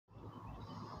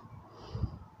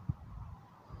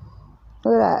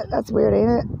Look at that. That's weird, ain't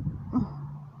it?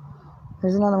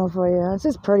 There's another one for you. It's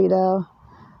just pretty, though.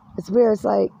 It's weird. It's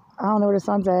like, I don't know where the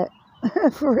sun's at.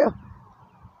 For real.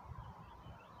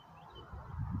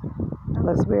 It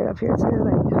looks weird up here, too.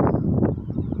 Like,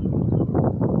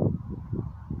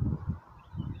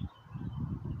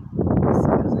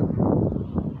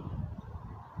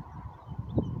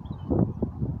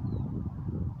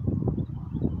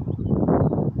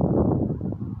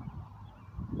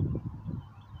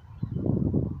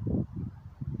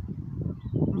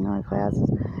 clouds.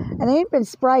 And they ain't been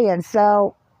spraying,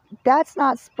 so that's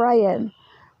not spraying.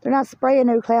 They're not spraying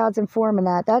no clouds and forming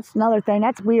that. That's another thing.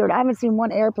 That's weird. I haven't seen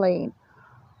one airplane.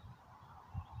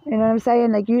 You know what I'm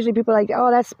saying? Like, usually people are like,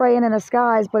 oh, that's spraying in the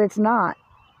skies, but it's not.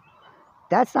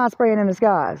 That's not spraying in the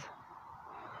skies.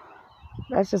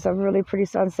 That's just a really pretty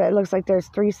sunset. It looks like there's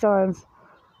 3 suns.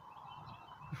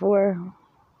 4.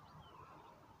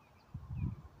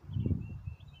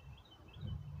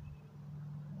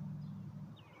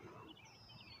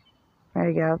 There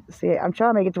you go. See it? I'm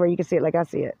trying to make it to where you can see it like I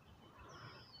see it.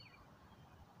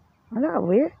 Isn't that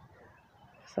weird?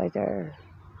 It's like they're...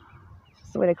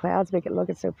 Just the way the clouds make it look.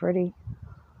 It's so pretty.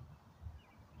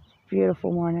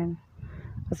 Beautiful morning.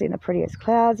 I seen the prettiest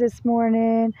clouds this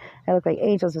morning. They look like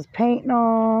angels was painting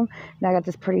them. Now I got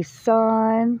this pretty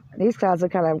sun. These clouds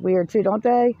look kind of weird too, don't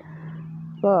they?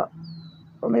 But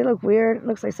when they look weird, it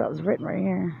looks like something's written right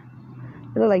here.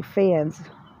 They look like fans.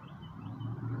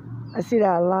 I see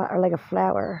that a lot, or like a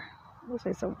flower. It looks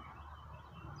like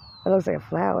it looks like a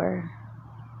flower.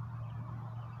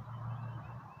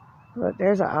 Look,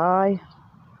 there's an eye.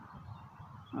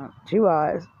 2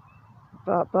 eyes.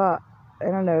 But,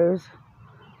 and a nose.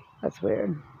 That's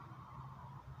weird.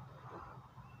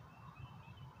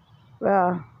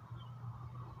 Well,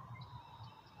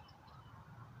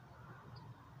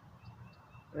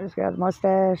 there's got a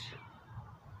mustache.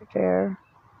 Right there.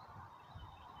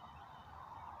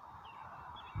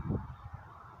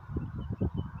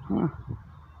 Huh.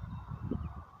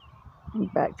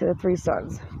 Back to the 3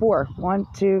 suns. 4. 1,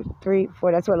 2, 3,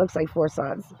 4. That's what it looks like. 4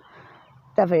 suns.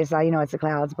 Definitely it's not, you know, it's the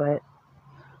clouds, but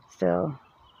still,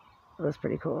 it was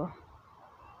pretty cool.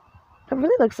 It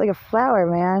really looks like a flower,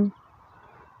 man.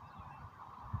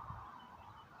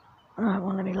 Oh, it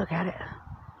won't let me look at it.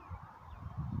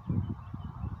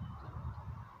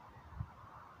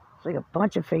 It's like a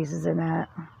bunch of faces in that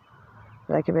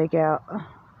I can make out.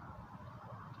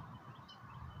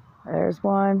 There's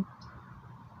one.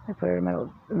 I put it in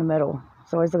the middle.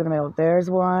 So always look in the middle. There's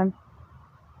one.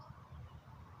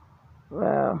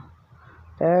 Wow.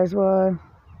 There's one.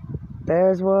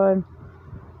 There's one.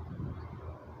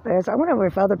 I wonder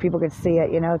if other people could see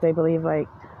it, you know, if they believe like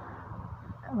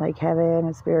heaven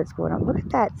and spirits going up. Look at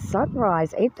that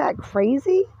sunrise. Ain't that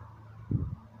crazy?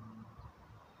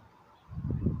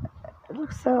 It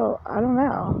looks so, I don't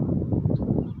know.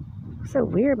 It looks so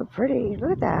weird but pretty.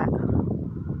 Look at that.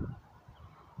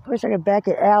 I wish I could back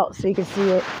it out so you can see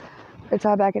it. Every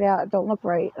time I back it out, it don't look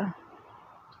right.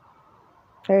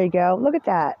 There you go. Look at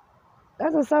that.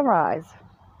 That's a sunrise.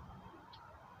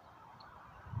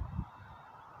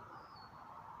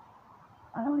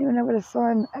 I don't even know where the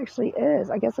sun actually is.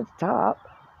 I guess at the top.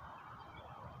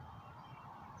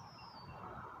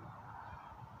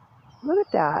 Look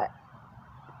at that.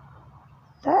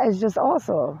 That is just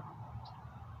awesome.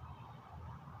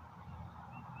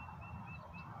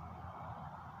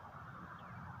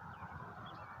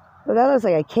 But that looks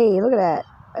like a cave. Look at that.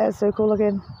 That's so cool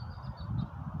looking.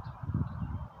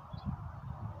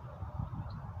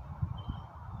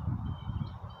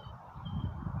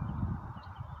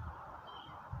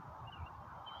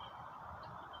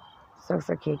 Sucks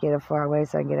I can't get it far away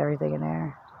so I can get everything in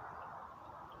there.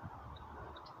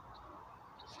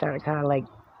 Starting to kind of like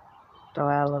throw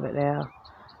out a little bit now.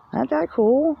 Not that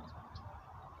cool.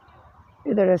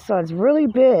 Either the sun's really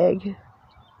big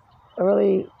or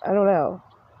really, I don't know.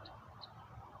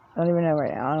 I don't even know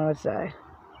right now. I don't know what to say.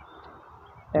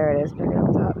 There it is, picking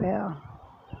up top now.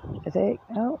 I think.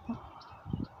 Nope. I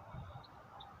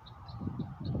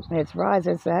mean, it's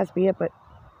rising, so it has to be it, but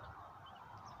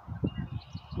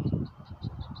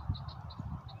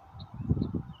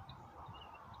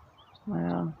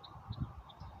well.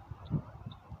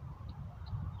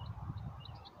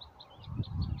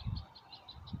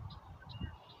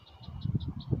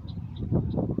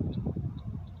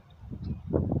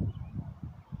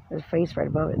 There's a face right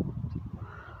above it.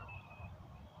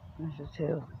 There's just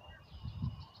 2.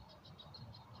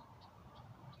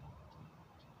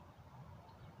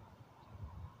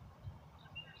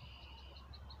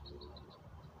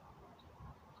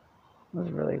 It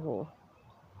was really cool.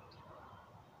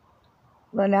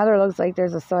 But now there looks like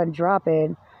there's a sun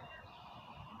dropping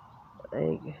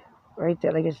like right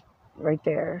there, like it's right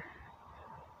there.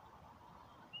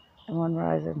 And one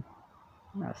rising.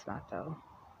 No, it's not though.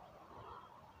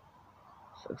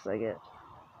 This looks like it.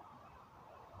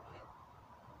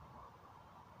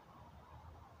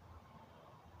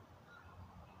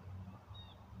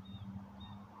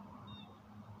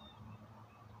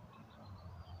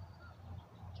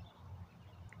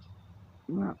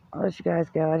 Well, I'll let you guys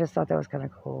go. I just thought that was kind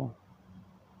of cool.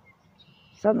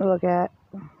 Something to look at.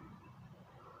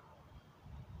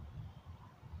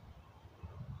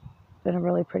 Been a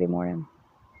really pretty morning.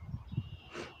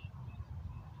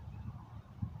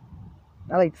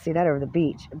 I like to see that over the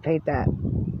beach and paint that.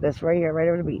 This right here, right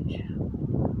over the beach.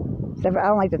 Except for, I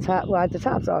don't like the top. Well, the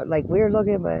top's all like weird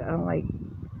looking, but I don't like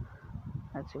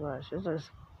that too much. It's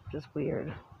just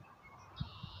weird.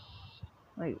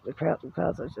 Like the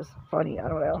clouds are just funny. I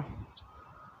don't know.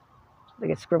 They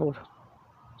get scribbled.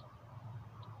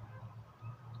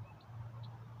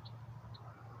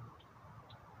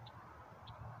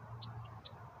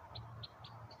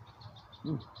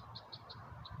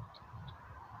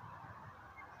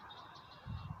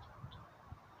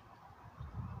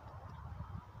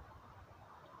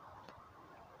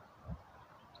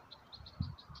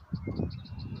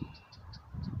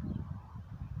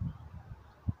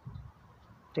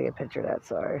 Take a picture of that.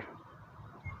 Sorry.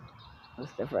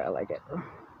 It's different. I like it.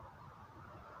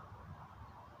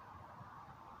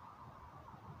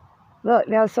 Look,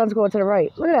 now the sun's going to the right.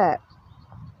 Look at that.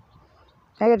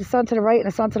 I got the sun to the right and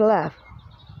the sun to the left.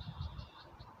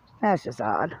 That's just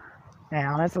odd.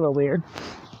 Now, that's a little weird.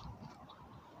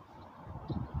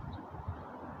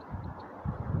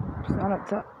 Sun up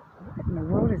top. What in the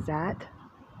world is that?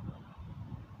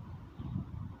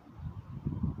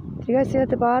 Do you guys see it at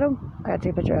the bottom? I gotta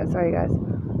take a picture of that. Sorry, guys.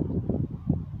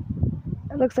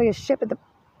 It looks like a ship at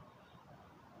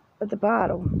the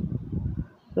bottom.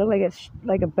 It looks like it's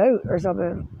like a boat or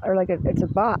something, or like it's a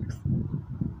box.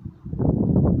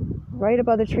 Right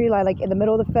above the tree line, like in the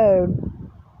middle of the phone.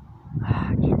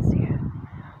 I can't see it.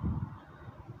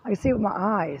 I can see it with my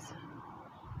eyes.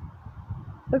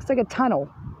 Looks like a tunnel.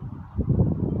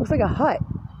 Looks like a hut.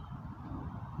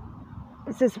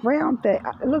 It's this round thing.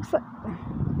 It looks like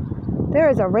there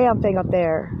is a round thing up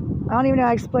there. I don't even know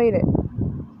how to explain it.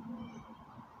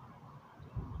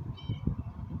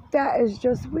 That is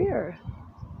just weird.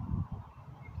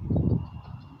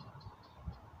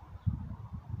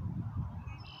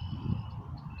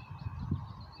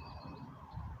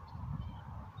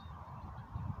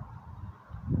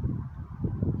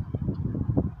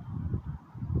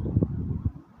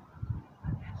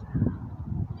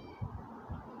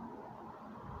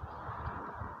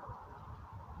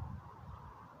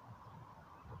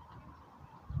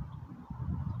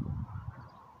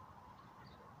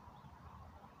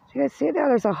 Do you guys see it now?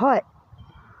 There's a hut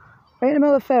right in the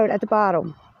middle of the phone at the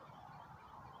bottom.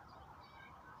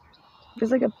 There's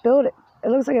like a building. It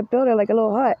looks like a building, like a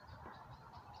little hut.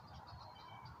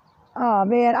 Oh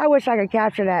man, I wish I could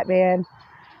capture that, man.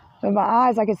 With my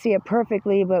eyes, I could see it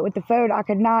perfectly, but with the phone, I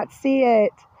could not see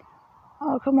it.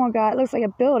 Oh, come on, God. It looks like a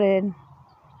building.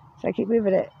 So I keep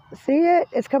moving it. See it?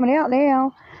 It's coming out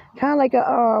now. Kind of like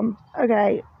a,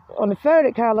 okay. On the phone,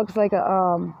 it kind of looks like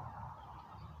a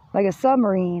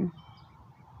submarine.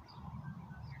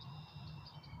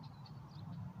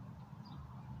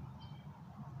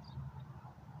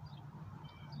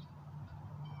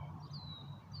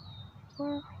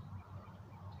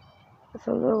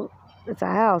 It's a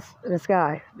house in the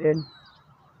sky, dude.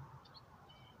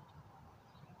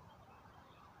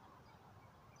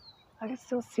 I can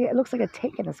still see it. It looks like a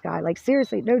tank in the sky. Like,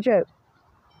 seriously, no joke.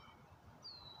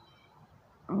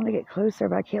 I'm going to get closer,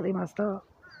 but I can't leave my stuff.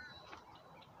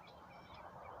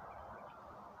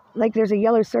 Like, there's a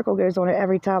yellow circle goes on it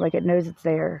every time. Like, it knows it's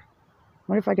there. I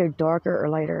wonder if I go darker or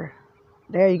lighter.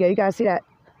 There you go. You guys see that?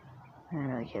 I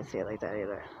really can't see it like that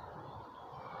either.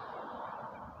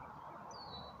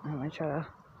 I'm going to try to...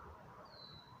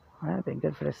 Well, that'd been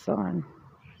good for the sun.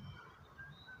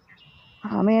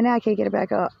 Oh, man, now I can't get it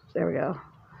back up. There we go.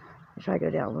 I'll try to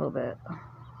go down a little bit.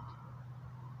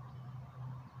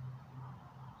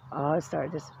 Oh, it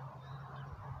started to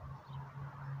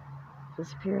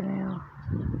disappear now.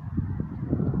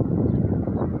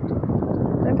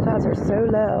 Them clouds are so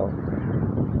low.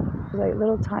 They're like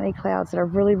little tiny clouds that are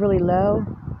really, really low.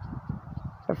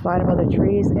 They're flying above the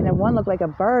trees. And then one looked like a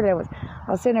bird. I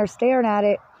was sitting there staring at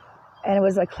it, and it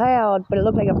was a cloud, but it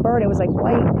looked like a bird. It was like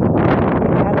white. And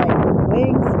it had like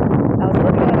wings. I was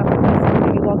looking at it. I thought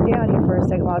maybe walk down here for a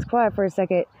second while I was quiet for a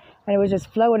second, and it was just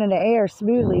flowing in the air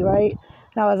smoothly, right?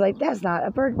 And I was like, that's not,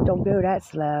 a bird don't go that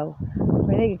slow. I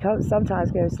mean, they can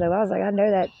sometimes go slow. I was like, I know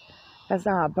that That's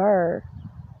not a bird.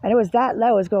 And it was that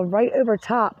low. It was going right over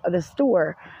top of the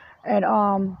store. And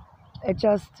it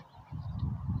just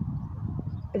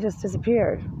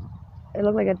disappeared. It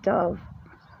looked like a dove.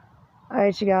 All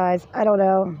right, you guys. I don't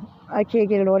know. I can't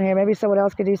get it on here. Maybe someone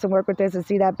else could do some work with this and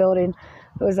see that building.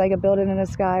 It was like a building in the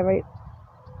sky right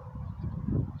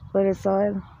by the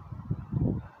sun.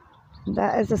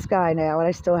 That is the sky now, and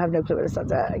I still have no clue where the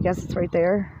sun's at. I guess it's right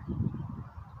there.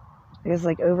 I guess it's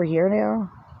like over here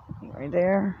now. Right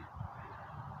there.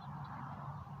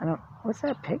 I don't... What's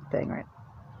that pig thing, right?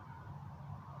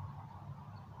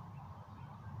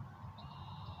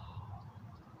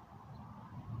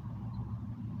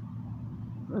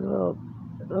 A little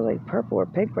like purple or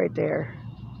pink right there.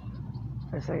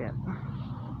 For a second.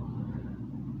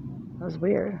 That was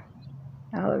weird.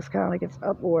 Now it looks kind of like it's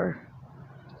up or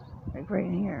like right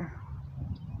in here.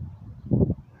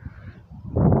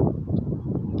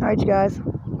 Alright, you guys.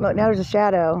 Look, now there's a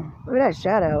shadow. Look at that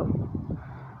shadow.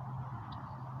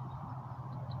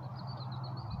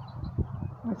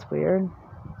 That's weird.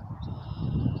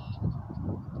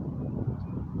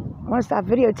 I want to stop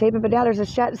videotaping, but now there's a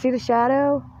shadow. See the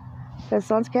shadow? The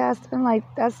sun's cast? I'm like,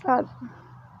 that's not...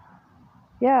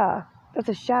 Yeah, that's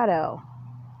a shadow.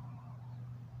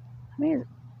 I mean,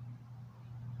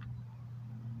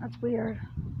 that's weird.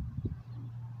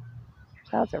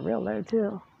 Clouds are real low,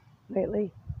 too,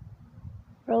 lately.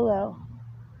 Real low.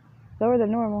 Lower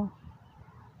than normal.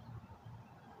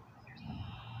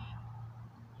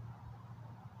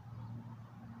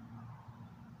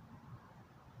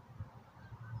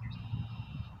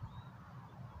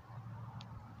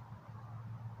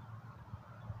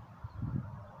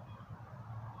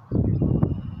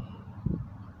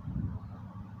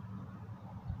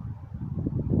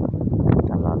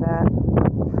 I love that.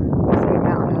 There's like a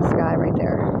mountain in the sky right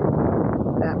there.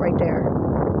 That right there.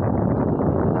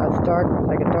 It's dark,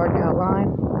 like a dark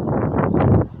outline.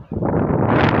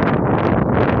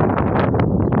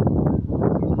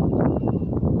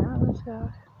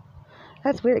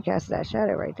 That's weird, it casted that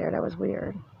shadow right there. That was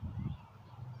weird.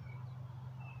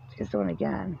 Just doing it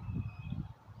again.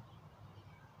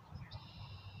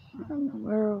 I don't know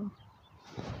where...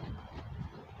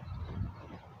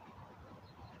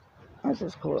 This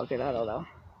is cool looking, I don't know.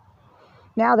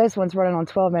 Now this one's running on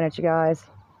 12 minutes, you guys.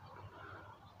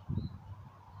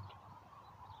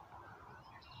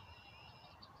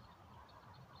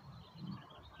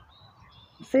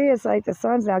 See, it's like the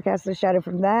sun's now casting a shadow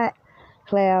from that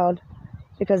cloud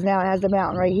because now it has the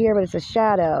mountain right here, but it's a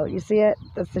shadow. You see it?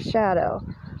 That's the shadow.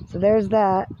 So there's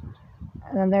that,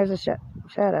 and then there's a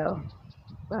shadow.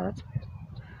 Wow, that's weird.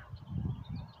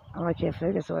 Oh, I can't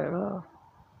focus on it at all.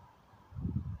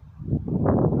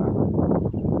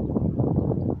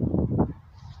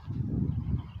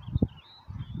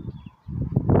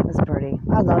 That's pretty.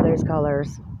 I love those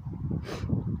colors.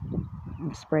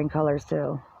 Spring colors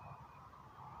too.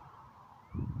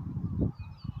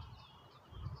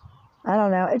 I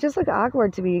don't know. It just looked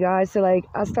awkward to me, you guys. So, like,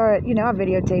 I start, you know, I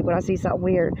videotape when I see something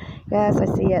weird. Yes, I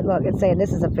see it. Look, it's saying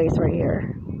this is a face right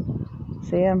here.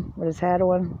 See him with his hat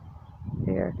on?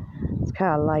 Here. It's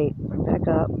kind of light. Back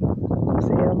up.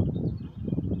 See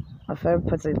him? My phone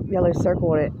puts a yellow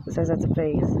circle on it. It says that's a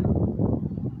face.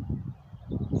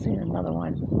 I'm seeing another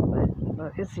one. But,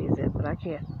 look, it sees it, but I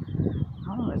can't. I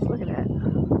don't know what it's looking at.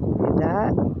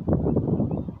 That.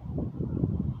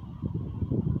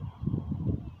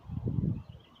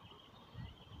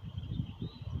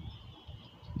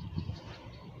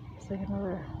 Like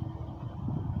another,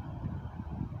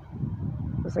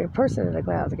 it's like a person in the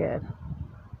clouds again.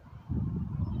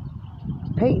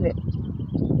 Painting it.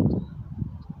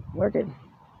 Working.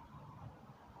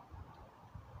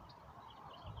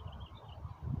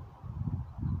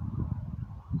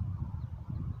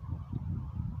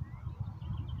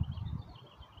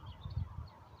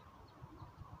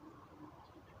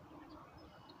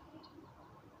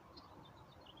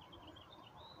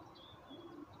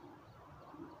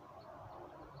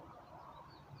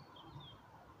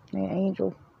 An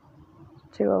angel.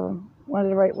 Two of them. One to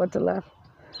the right, one to the left.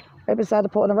 Right beside the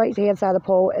pole, on the right hand side of the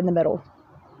pole, in the middle.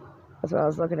 That's what I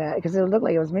was looking at. Because it looked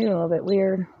like it was moving a little bit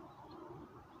weird.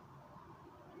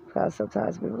 Clouds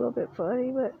sometimes move a little bit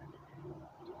funny, but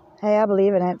hey, I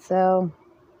believe in it, so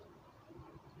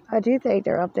I do think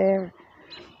they're up there.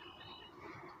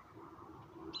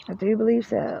 I do believe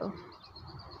so.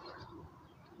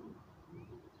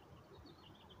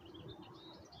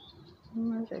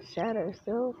 There's a shadow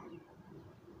still.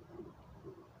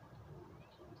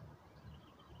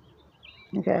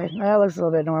 Okay, that looks a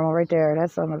little bit normal right there.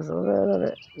 That sun looks a little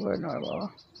bit more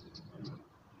normal.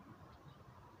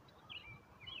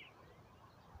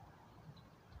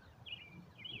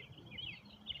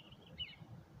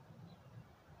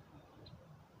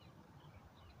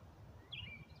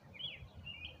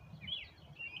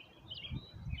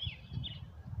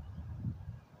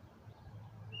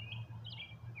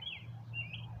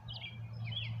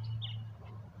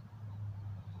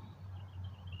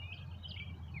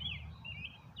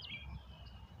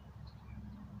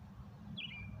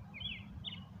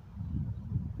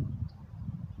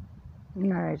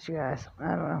 Alright, you guys.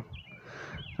 I don't know.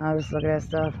 I'll just look at that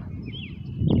stuff.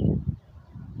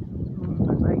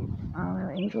 Look like, I don't know,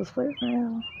 angels floating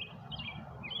around.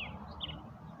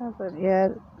 But yeah,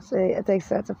 see, I think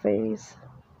that's a phase.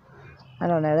 I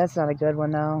don't know. That's not a good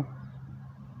one, though.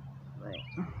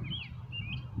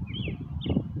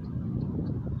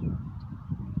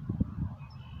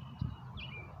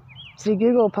 See,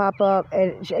 Google will pop up,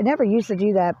 and it never used to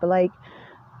do that, but like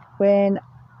when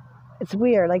it's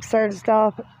weird, like certain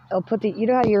stuff, it'll put the, you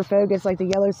know how your focus, like the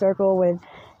yellow circle, when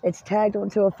it's tagged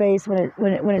onto a face, when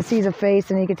it sees a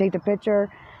face, and you can take the picture.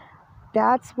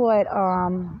 That's what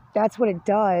it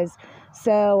does.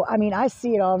 So I mean, I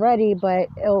see it already, but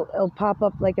it'll pop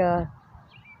up like a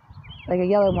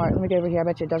yellow mark. Let me go over here. I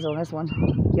bet you it does it on this one.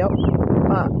 Yep.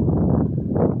 Pop.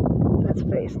 That's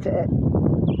face tit.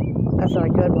 That's not a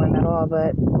good one at all,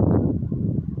 but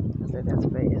I said that's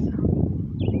face.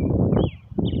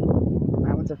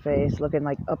 That one's a face looking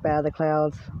like up out of the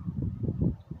clouds.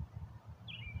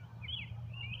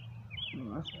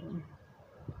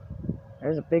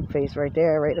 There's a big face right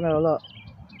there, right in the middle. Look.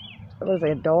 It looks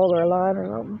like a dog or a lion or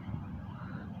something.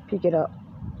 Peek it up.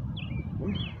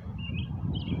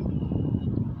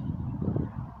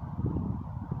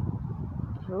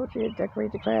 Told you,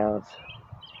 decorate the clouds.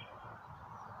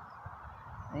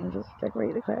 Angels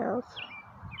decorate the clouds.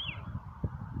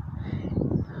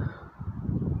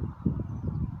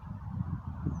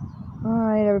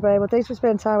 Alright, everybody. Well, thanks for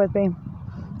spending time with me.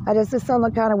 This sun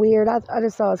looked kind of weird. I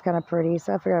just thought it was kind of pretty,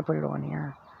 so I figured I'd put it on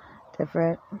here.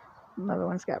 Different. Another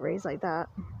one's got rays like that.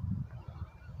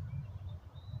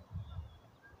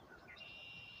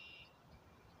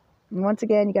 And once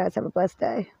again, you guys have a blessed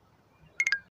day.